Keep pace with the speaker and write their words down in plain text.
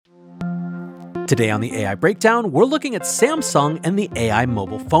Today on the AI Breakdown, we're looking at Samsung and the AI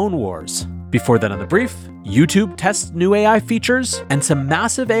mobile phone wars. Before that on the brief, YouTube tests new AI features, and some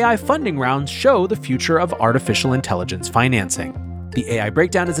massive AI funding rounds show the future of artificial intelligence financing. The AI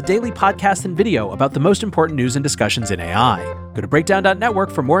Breakdown is a daily podcast and video about the most important news and discussions in AI. Go to breakdown.network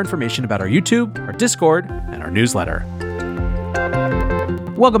for more information about our YouTube, our Discord, and our newsletter.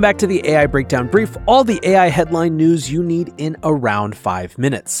 Welcome back to the AI Breakdown Brief, all the AI headline news you need in around 5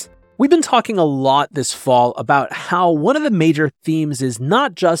 minutes. We've been talking a lot this fall about how one of the major themes is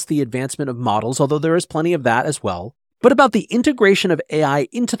not just the advancement of models, although there is plenty of that as well, but about the integration of AI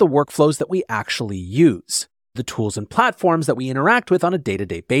into the workflows that we actually use, the tools and platforms that we interact with on a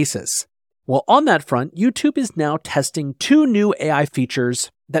day-to-day basis. Well, on that front, YouTube is now testing 2 new AI features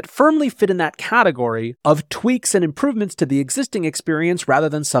that firmly fit in that category of tweaks and improvements to the existing experience rather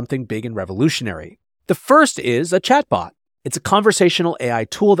than something big and revolutionary. The first is a chatbot. It's a conversational AI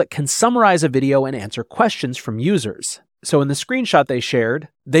tool that can summarize a video and answer questions from users. So in the screenshot they shared,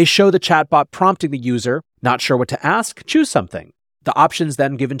 they show the chatbot prompting the user, not sure what to ask, choose something. The options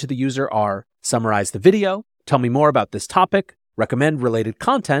then given to the user are summarize the video, tell me more about this topic, recommend related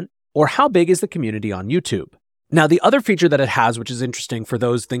content, or how big is the community on YouTube. Now, the other feature that it has, which is interesting for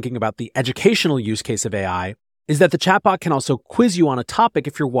those thinking about the educational use case of AI, is that the chatbot can also quiz you on a topic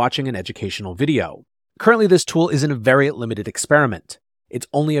if you're watching an educational video. Currently, this tool is in a very limited experiment. It's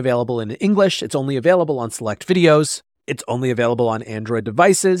only available in English, it's only available on select videos, it's only available on Android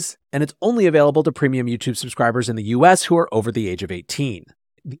devices, and it's only available to premium YouTube subscribers in the US who are over the age of 18.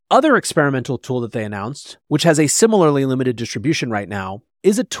 The other experimental tool that they announced, which has a similarly limited distribution right now,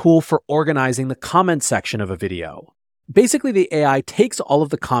 is a tool for organizing the comment section of a video. Basically, the AI takes all of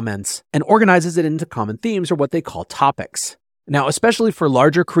the comments and organizes it into common themes, or what they call topics. Now, especially for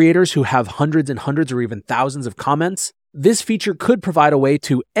larger creators who have hundreds and hundreds or even thousands of comments, this feature could provide a way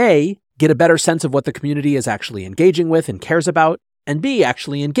to A, get a better sense of what the community is actually engaging with and cares about, and B,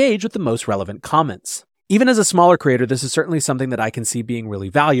 actually engage with the most relevant comments. Even as a smaller creator, this is certainly something that I can see being really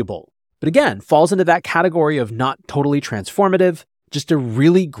valuable. But again, falls into that category of not totally transformative, just a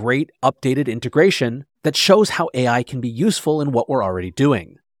really great updated integration that shows how AI can be useful in what we're already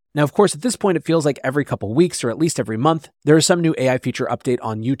doing. Now, of course, at this point, it feels like every couple weeks or at least every month, there is some new AI feature update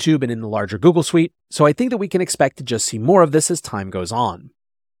on YouTube and in the larger Google suite, so I think that we can expect to just see more of this as time goes on.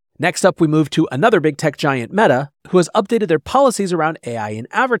 Next up, we move to another big tech giant, Meta, who has updated their policies around AI in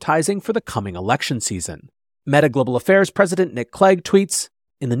advertising for the coming election season. Meta Global Affairs President Nick Clegg tweets,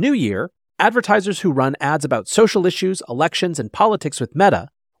 "In the new year, advertisers who run ads about social issues, elections, and politics with Meta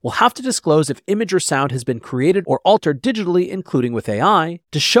will have to disclose if image or sound has been created or altered digitally, including with AI,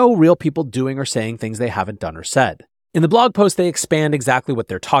 to show real people doing or saying things they haven't done or said." In the blog post, they expand exactly what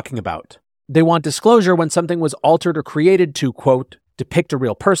they're talking about. They want disclosure when something was altered or created to, quote, depict a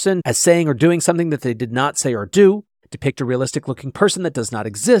real person as saying or doing something that they did not say or do, depict a realistic-looking person that does not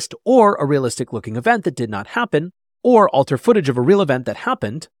exist, or a realistic-looking event that did not happen, or alter footage of a real event that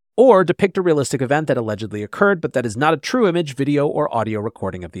happened, or depict a realistic event that allegedly occurred but that is not a true image, video, or audio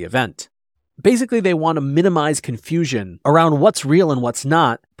recording of the event. Basically, they want to minimize confusion around what's real and what's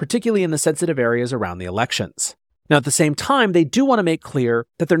not, particularly in the sensitive areas around the elections. Now, at the same time, they do want to make clear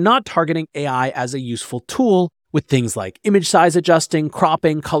that they're not targeting AI as a useful tool with things like image size adjusting,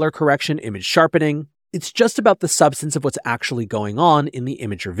 cropping, color correction, image sharpening. It's just about the substance of what's actually going on in the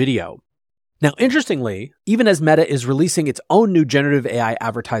image or video. Now, interestingly, even as Meta is releasing its own new generative AI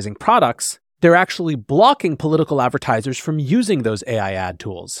advertising products, they're actually blocking political advertisers from using those AI ad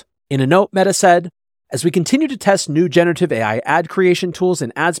tools. In a note, Meta said, "As we continue to test new generative AI ad creation tools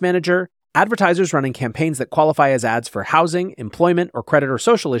in Ads Manager, advertisers running campaigns that qualify as ads for housing, employment, or credit or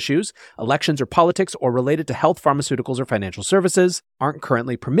social issues, elections or politics, or related to health, pharmaceuticals, or financial services aren't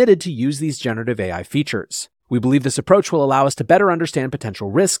currently permitted to use these generative AI features. We believe this approach will allow us to better understand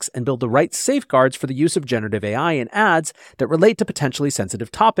potential risks and build the right safeguards for the use of generative AI in ads that relate to potentially sensitive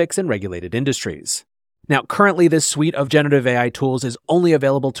topics in regulated industries." Now, currently, this suite of generative AI tools is only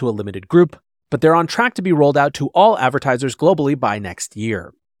available to a limited group, but they're on track to be rolled out to all advertisers globally by next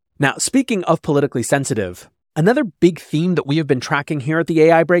year. Now, speaking of politically sensitive, another big theme that we have been tracking here at the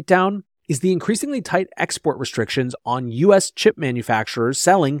AI Breakdown is the increasingly tight export restrictions on US chip manufacturers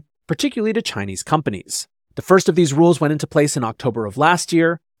selling, particularly to Chinese companies. The first of these rules went into place in October of last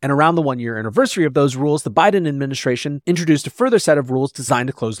year, and around the one-year anniversary of those rules, the Biden administration introduced a further set of rules designed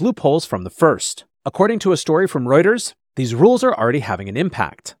to close loopholes from the first. According to a story from Reuters, these rules are already having an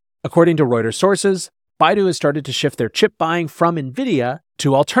impact. According to Reuters sources, Baidu has started to shift their chip buying from NVIDIA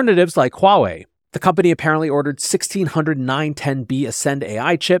to alternatives like Huawei. The company apparently ordered 1,600 910B Ascend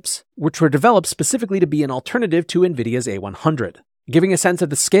AI chips, which were developed specifically to be an alternative to NVIDIA's A100. Giving a sense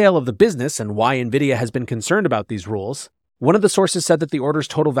of the scale of the business and why NVIDIA has been concerned about these rules, one of the sources said that the order's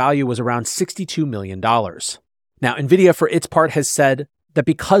total value was around $62 million. Now, NVIDIA, for its part, has said that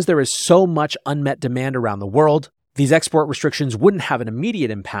because there is so much unmet demand around the world, these export restrictions wouldn't have an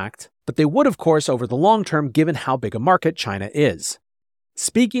immediate impact, but they would, of course, over the long term, given how big a market China is.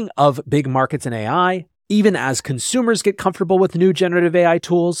 Speaking of big markets in AI, even as consumers get comfortable with new generative AI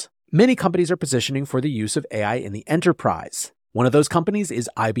tools, many companies are positioning for the use of AI in the enterprise. One of those companies is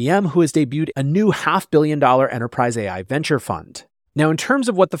IBM, who has debuted a new $500 million enterprise AI venture fund. Now, in terms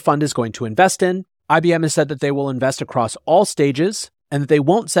of what the fund is going to invest in, IBM has said that they will invest across all stages and that they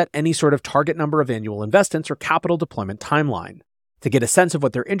won't set any sort of target number of annual investments or capital deployment timeline. To get a sense of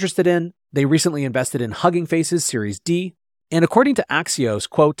what they're interested in, they recently invested in Hugging Face's Series D, and according to Axios,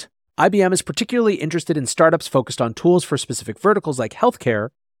 quote, IBM is particularly interested in startups focused on tools for specific verticals like healthcare,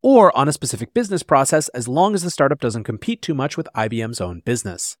 or on a specific business process as long as the startup doesn't compete too much with IBM's own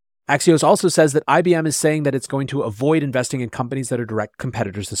business. Axios also says that IBM is saying that it's going to avoid investing in companies that are direct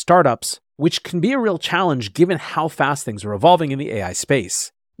competitors to startups, which can be a real challenge given how fast things are evolving in the AI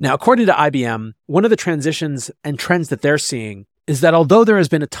space. Now, according to IBM, one of the transitions and trends that they're seeing is that although there has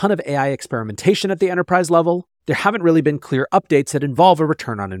been a ton of AI experimentation at the enterprise level, there haven't really been clear updates that involve a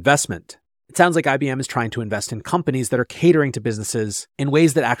return on investment. It sounds like IBM is trying to invest in companies that are catering to businesses in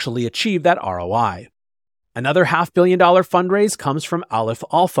ways that actually achieve that ROI. Another $500 million fundraise comes from Aleph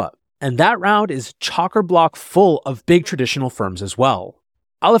Alpha, and that round is chock-a-block full of big traditional firms as well.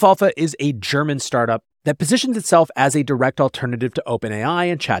 Aleph Alpha is a German startup that positions itself as a direct alternative to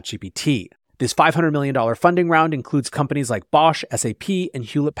OpenAI and ChatGPT. This $500 million funding round includes companies like Bosch, SAP, and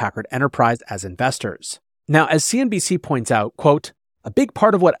Hewlett-Packard Enterprise as investors. Now, as CNBC points out, quote, a big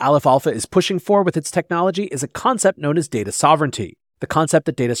part of what Aleph Alpha is pushing for with its technology is a concept known as data sovereignty, the concept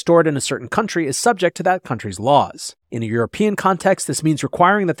that data stored in a certain country is subject to that country's laws. In a European context, this means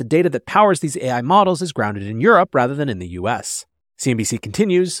requiring that the data that powers these AI models is grounded in Europe rather than in the US. CNBC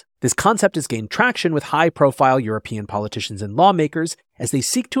continues, this concept has gained traction with high-profile European politicians and lawmakers as they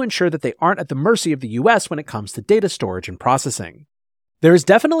seek to ensure that they aren't at the mercy of the US when it comes to data storage and processing. There is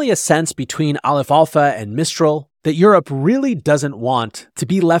definitely a sense between Aleph Alpha and Mistral that Europe really doesn't want to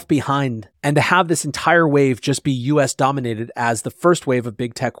be left behind and to have this entire wave just be US dominated as the first wave of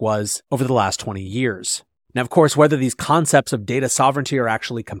big tech was over the last 20 years. Now, of course, whether these concepts of data sovereignty are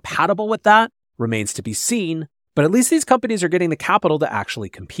actually compatible with that remains to be seen, but at least these companies are getting the capital to actually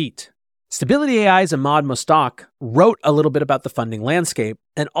compete. Stability AI's Ahmad Mostaq wrote a little bit about the funding landscape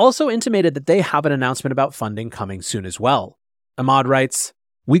and also intimated that they have an announcement about funding coming soon as well. Ahmad writes,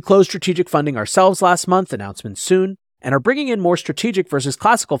 we closed strategic funding ourselves last month, announcement soon, and are bringing in more strategic versus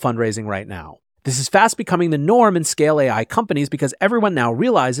classical fundraising right now. This is fast becoming the norm in scale AI companies because everyone now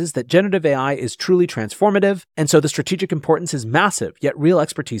realizes that generative AI is truly transformative, and so the strategic importance is massive, yet real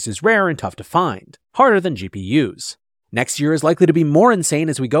expertise is rare and tough to find, harder than GPUs. Next year is likely to be more insane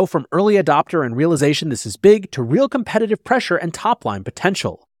as we go from early adopter and realization this is big to real competitive pressure and top-line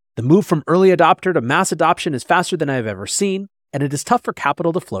potential. The move from early adopter to mass adoption is faster than I've ever seen, and it is tough for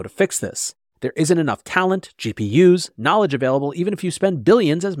capital to flow to fix this. There isn't enough talent, GPUs, knowledge available even if you spend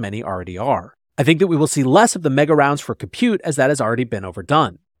billions as many already are. I think that we will see less of the mega rounds for compute as that has already been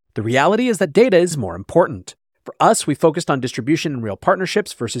overdone. The reality is that data is more important. For us, we focused on distribution and real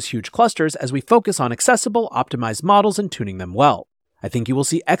partnerships versus huge clusters as we focus on accessible, optimized models and tuning them well. I think you will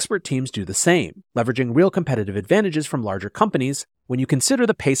see expert teams do the same, leveraging real competitive advantages from larger companies when you consider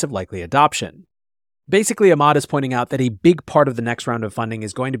the pace of likely adoption. Basically, Ahmad is pointing out that a big part of the next round of funding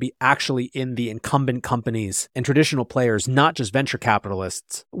is going to be actually in the incumbent companies and traditional players, not just venture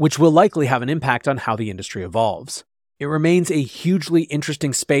capitalists, which will likely have an impact on how the industry evolves. It remains a hugely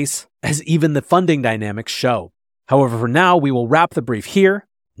interesting space, as even the funding dynamics show. However, for now, we will wrap the brief here.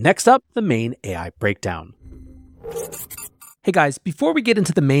 Next up, the main AI breakdown. Hey guys, before we get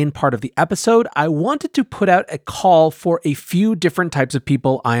into the main part of the episode, I wanted to put out a call for a few different types of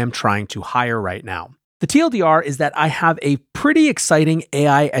people I am trying to hire right now. The TLDR is that I have a pretty exciting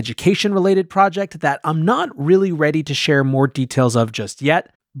AI education-related project that I'm not really ready to share more details of just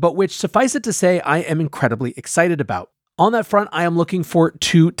yet, but which, suffice it to say, I am incredibly excited about. On that front, I am looking for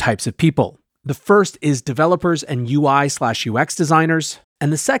two types of people. The first is developers and UI/UX designers,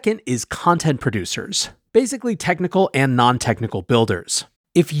 and the second is content producers, basically technical and non-technical builders.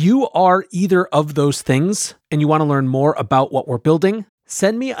 If you are either of those things and you want to learn more about what we're building,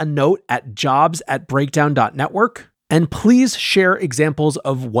 send me a note at jobs@breakdown.network, and please share examples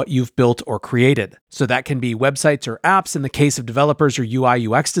of what you've built or created. So that can be websites or apps in the case of developers or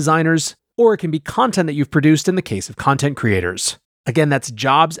UI/UX designers, or it can be content that you've produced in the case of content creators. Again, that's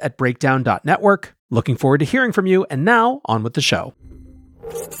jobs@breakdown.network. Looking forward to hearing from you, and now on with the show.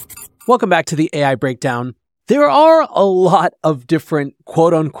 Welcome back to the AI Breakdown. There are a lot of different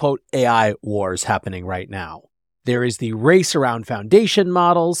quote-unquote AI wars happening right now. There is the race around foundation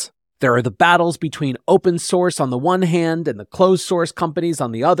models. There are the battles between open source on the one hand and the closed source companies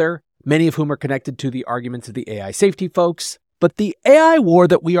on the other, many of whom are connected to the arguments of the AI safety folks. But the AI war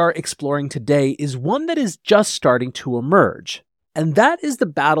that we are exploring today is one that is just starting to emerge. And that is the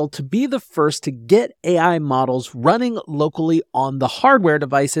battle to be the first to get AI models running locally on the hardware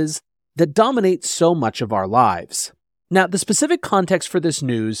devices that dominate so much of our lives. Now, the specific context for this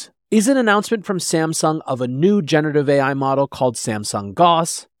news is an announcement from Samsung of a new generative AI model called Samsung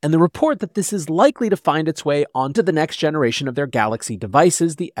Gauss, and the report that this is likely to find its way onto the next generation of their Galaxy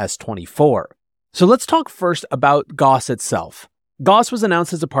devices, the S24. So let's talk first about Gauss itself. Gauss was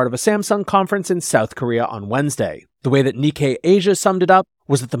announced as a part of a Samsung conference in South Korea on Wednesday. The way that Nikkei Asia summed it up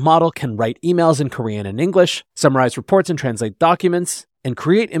was that the model can write emails in Korean and English, summarize reports and translate documents, and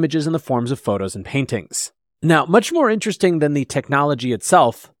create images in the forms of photos and paintings. Now, much more interesting than the technology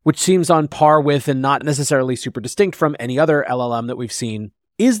itself, which seems on par with and not necessarily super distinct from any other LLM that we've seen,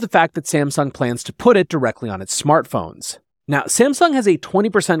 is the fact that Samsung plans to put it directly on its smartphones. Now, Samsung has a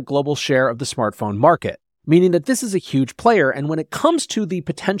 20% global share of the smartphone market, meaning that this is a huge player, and when it comes to the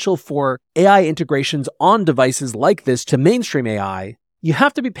potential for AI integrations on devices like this to mainstream AI, you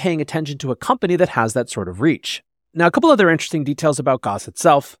have to be paying attention to a company that has that sort of reach. Now, a couple other interesting details about Gauss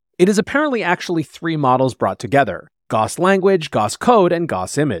itself. It is apparently actually 3 models brought together: Gauss Language, Gauss Code, and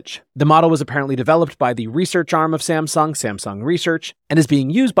Gauss Image. The model was apparently developed by the research arm of Samsung, Samsung Research, and is being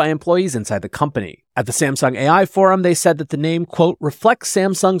used by employees inside the company. At the Samsung AI Forum, they said that the name, quote, reflects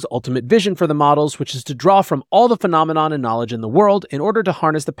Samsung's ultimate vision for the models, which is to draw from all the phenomenon and knowledge in the world in order to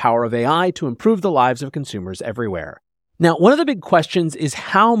harness the power of AI to improve the lives of consumers everywhere. Now, one of the big questions is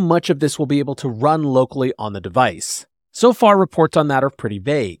how much of this will be able to run locally on the device. So far, reports on that are pretty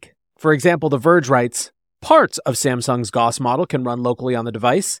vague. For example, The Verge writes, parts of Samsung's Gauss model can run locally on the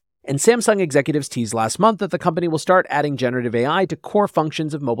device, and Samsung executives teased last month that the company will start adding generative AI to core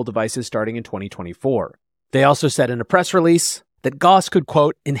functions of mobile devices starting in 2024. They also said in a press release that Gauss could,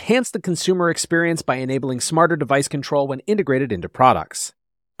 quote, enhance the consumer experience by enabling smarter device control when integrated into products.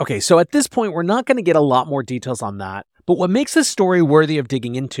 Okay, so at this point, we're not going to get a lot more details on that, but what makes this story worthy of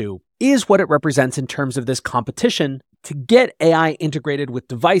digging into is what it represents in terms of this competition to get AI integrated with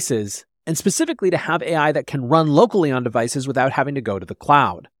devices, and specifically to have AI that can run locally on devices without having to go to the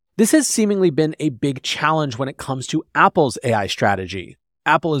cloud. This has seemingly been a big challenge when it comes to Apple's AI strategy.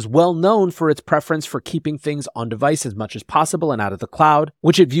 Apple is well known for its preference for keeping things on device as much as possible and out of the cloud,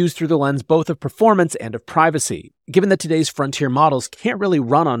 which it views through the lens both of performance and of privacy. Given that today's frontier models can't really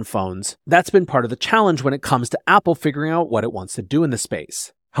run on phones, that's been part of the challenge when it comes to Apple figuring out what it wants to do in the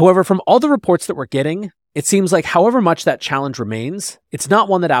space. However, from all the reports that we're getting, it seems like however much that challenge remains, it's not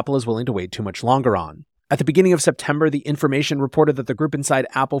one that Apple is willing to wait too much longer on. At the beginning of September, the Information reported that the group inside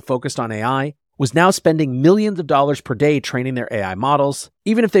Apple focused on AI was now spending millions of dollars per day training their AI models,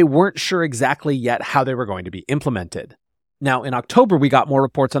 even if they weren't sure exactly yet how they were going to be implemented. Now, in October, we got more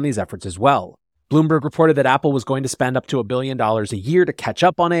reports on these efforts as well. Bloomberg reported that Apple was going to spend up to $1 billion a year to catch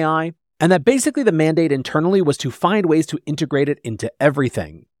up on AI, and that basically the mandate internally was to find ways to integrate it into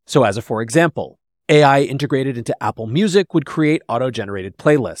everything. So as a for example, AI integrated into Apple Music would create auto-generated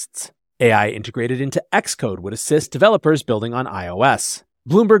playlists. AI integrated into Xcode would assist developers building on iOS.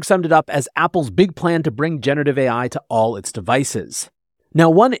 Bloomberg summed it up as Apple's big plan to bring generative AI to all its devices. Now,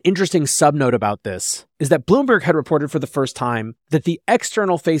 one interesting subnote about this is that Bloomberg had reported for the first time that the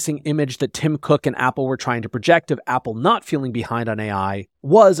external-facing image that Tim Cook and Apple were trying to project of Apple not feeling behind on AI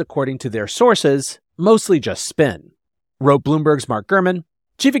was, according to their sources, mostly just spin. Wrote Bloomberg's Mark Gurman,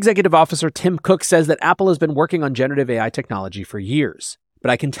 Chief Executive Officer Tim Cook says that Apple has been working on generative AI technology for years. But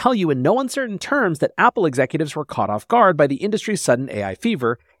I can tell you in no uncertain terms that Apple executives were caught off guard by the industry's sudden AI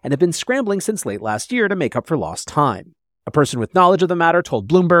fever and have been scrambling since late last year to make up for lost time. A person with knowledge of the matter told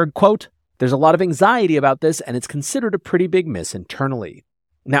Bloomberg, quote, there's a lot of anxiety about this and it's considered a pretty big miss internally.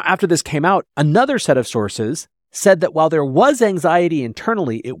 Now, after this came out, another set of sources said that while there was anxiety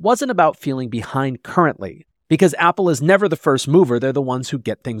internally, it wasn't about feeling behind currently. Because Apple is never the first mover, they're the ones who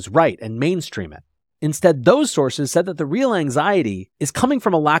get things right and mainstream it. Instead, those sources said that the real anxiety is coming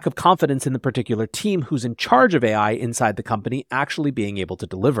from a lack of confidence in the particular team who's in charge of AI inside the company actually being able to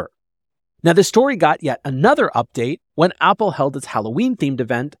deliver. Now, this story got yet another update when Apple held its Halloween-themed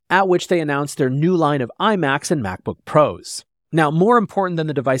event at which they announced their new line of iMacs and MacBook Pros. Now, more important than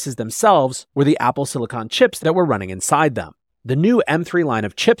the devices themselves were the Apple Silicon chips that were running inside them. The new M3 line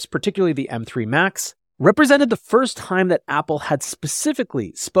of chips, particularly the M3 Max, represented the first time that Apple had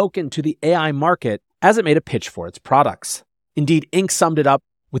specifically spoken to the AI market as it made a pitch for its products. Indeed, Inc. summed it up,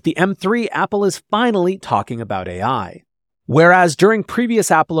 with the M3, Apple is finally talking about AI. Whereas during previous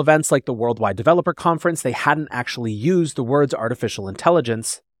Apple events like the Worldwide Developer Conference, they hadn't actually used the words artificial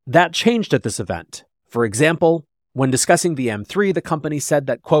intelligence, that changed at this event. For example, when discussing the M3, the company said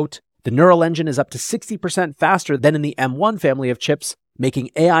that, quote, the neural engine is up to 60% faster than in the M1 family of chips,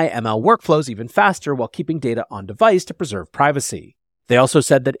 making AI ML workflows even faster while keeping data on device to preserve privacy. They also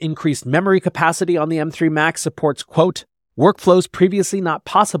said that increased memory capacity on the M3 Max supports, quote, workflows previously not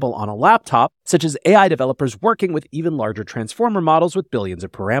possible on a laptop, such as AI developers working with even larger transformer models with billions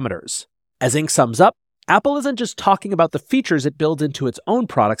of parameters. As Inc. sums up, Apple isn't just talking about the features it builds into its own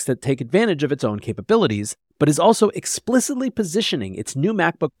products that take advantage of its own capabilities, but is also explicitly positioning its new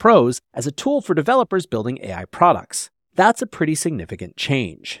MacBook Pros as a tool for developers building AI products. That's a pretty significant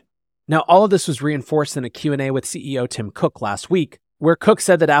change. Now, all of this was reinforced in a Q&A with CEO Tim Cook last week, where Cook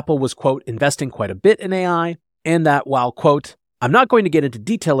said that Apple was, quote, investing quite a bit in AI, and that while, quote, I'm not going to get into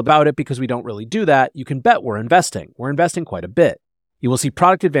detail about it because we don't really do that, you can bet we're investing. We're investing quite a bit. You will see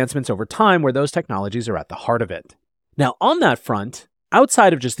product advancements over time where those technologies are at the heart of it. Now, on that front,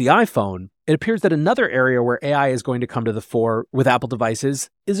 outside of just the iPhone, it appears that another area where AI is going to come to the fore with Apple devices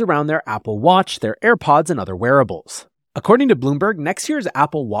is around their Apple Watch, their AirPods, and other wearables. According to Bloomberg, next year's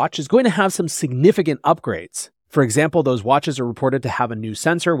Apple Watch is going to have some significant upgrades. For example, those watches are reported to have a new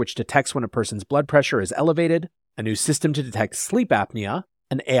sensor which detects when a person's blood pressure is elevated, a new system to detect sleep apnea,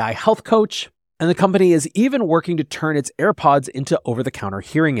 an AI health coach, and the company is even working to turn its AirPods into over-the-counter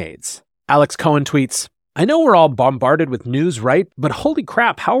hearing aids. Alex Cohen tweets, I know we're all bombarded with news, right? But holy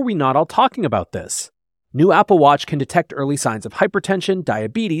crap, how are we not all talking about this? New Apple Watch can detect early signs of hypertension,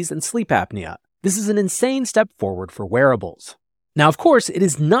 diabetes, and sleep apnea. This is an insane step forward for wearables. Now, of course, it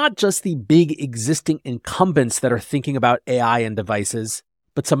is not just the big existing incumbents that are thinking about AI and devices,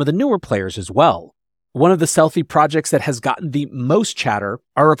 but some of the newer players as well. One of the selfie projects that has gotten the most chatter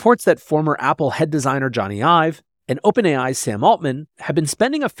are reports that former Apple head designer Johnny Ive and OpenAI's Sam Altman have been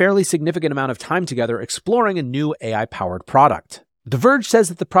spending a fairly significant amount of time together exploring a new AI-powered product. The Verge says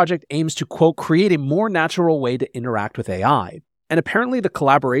that the project aims to, quote, create a more natural way to interact with AI. And apparently the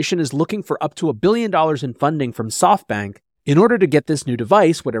collaboration is looking for up to $1 billion in funding from SoftBank in order to get this new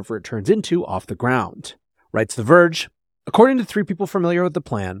device, whatever it turns into, off the ground. Writes The Verge, according to 3 people familiar with the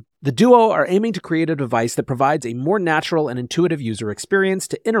plan, the duo are aiming to create a device that provides a more natural and intuitive user experience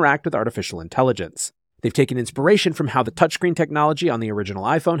to interact with artificial intelligence. They've taken inspiration from how the touchscreen technology on the original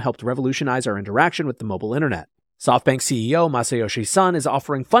iPhone helped revolutionize our interaction with the mobile internet. SoftBank CEO Masayoshi Son is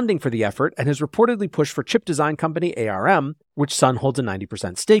offering funding for the effort and has reportedly pushed for chip design company ARM, which Son holds a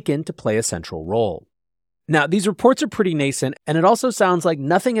 90% stake in, to play a central role. Now, these reports are pretty nascent, and it also sounds like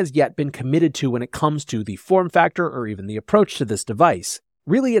nothing has yet been committed to when it comes to the form factor or even the approach to this device.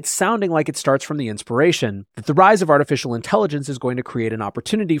 Really, it's sounding like it starts from the inspiration that the rise of artificial intelligence is going to create an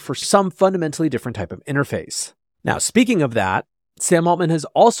opportunity for some fundamentally different type of interface. Now, speaking of that, Sam Altman has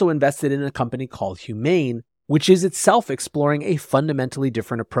also invested in a company called Humane, which is itself exploring a fundamentally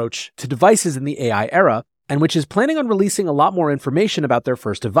different approach to devices in the AI era, and which is planning on releasing a lot more information about their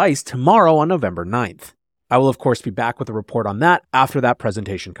first device tomorrow on November 9th. I will, of course, be back with a report on that after that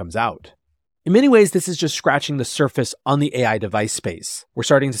presentation comes out. In many ways, this is just scratching the surface on the AI device space. We're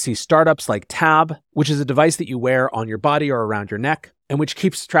starting to see startups like Tab, which is a device that you wear on your body or around your neck, and which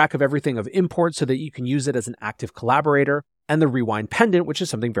keeps track of everything of import so that you can use it as an active collaborator, and the Rewind Pendant, which is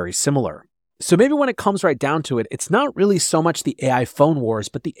something very similar. So maybe when it comes right down to it, it's not really so much the AI phone wars,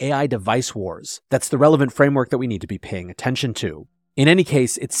 but the AI device wars. That's the relevant framework that we need to be paying attention to. In any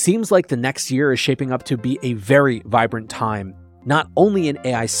case, it seems like the next year is shaping up to be a very vibrant time, not only in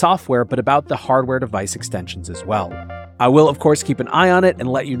AI software, but about the hardware device extensions as well. I will, of course, keep an eye on it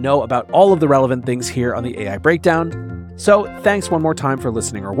and let you know about all of the relevant things here on the AI Breakdown. So thanks one more time for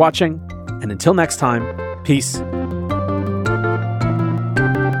listening or watching, and until next time, peace.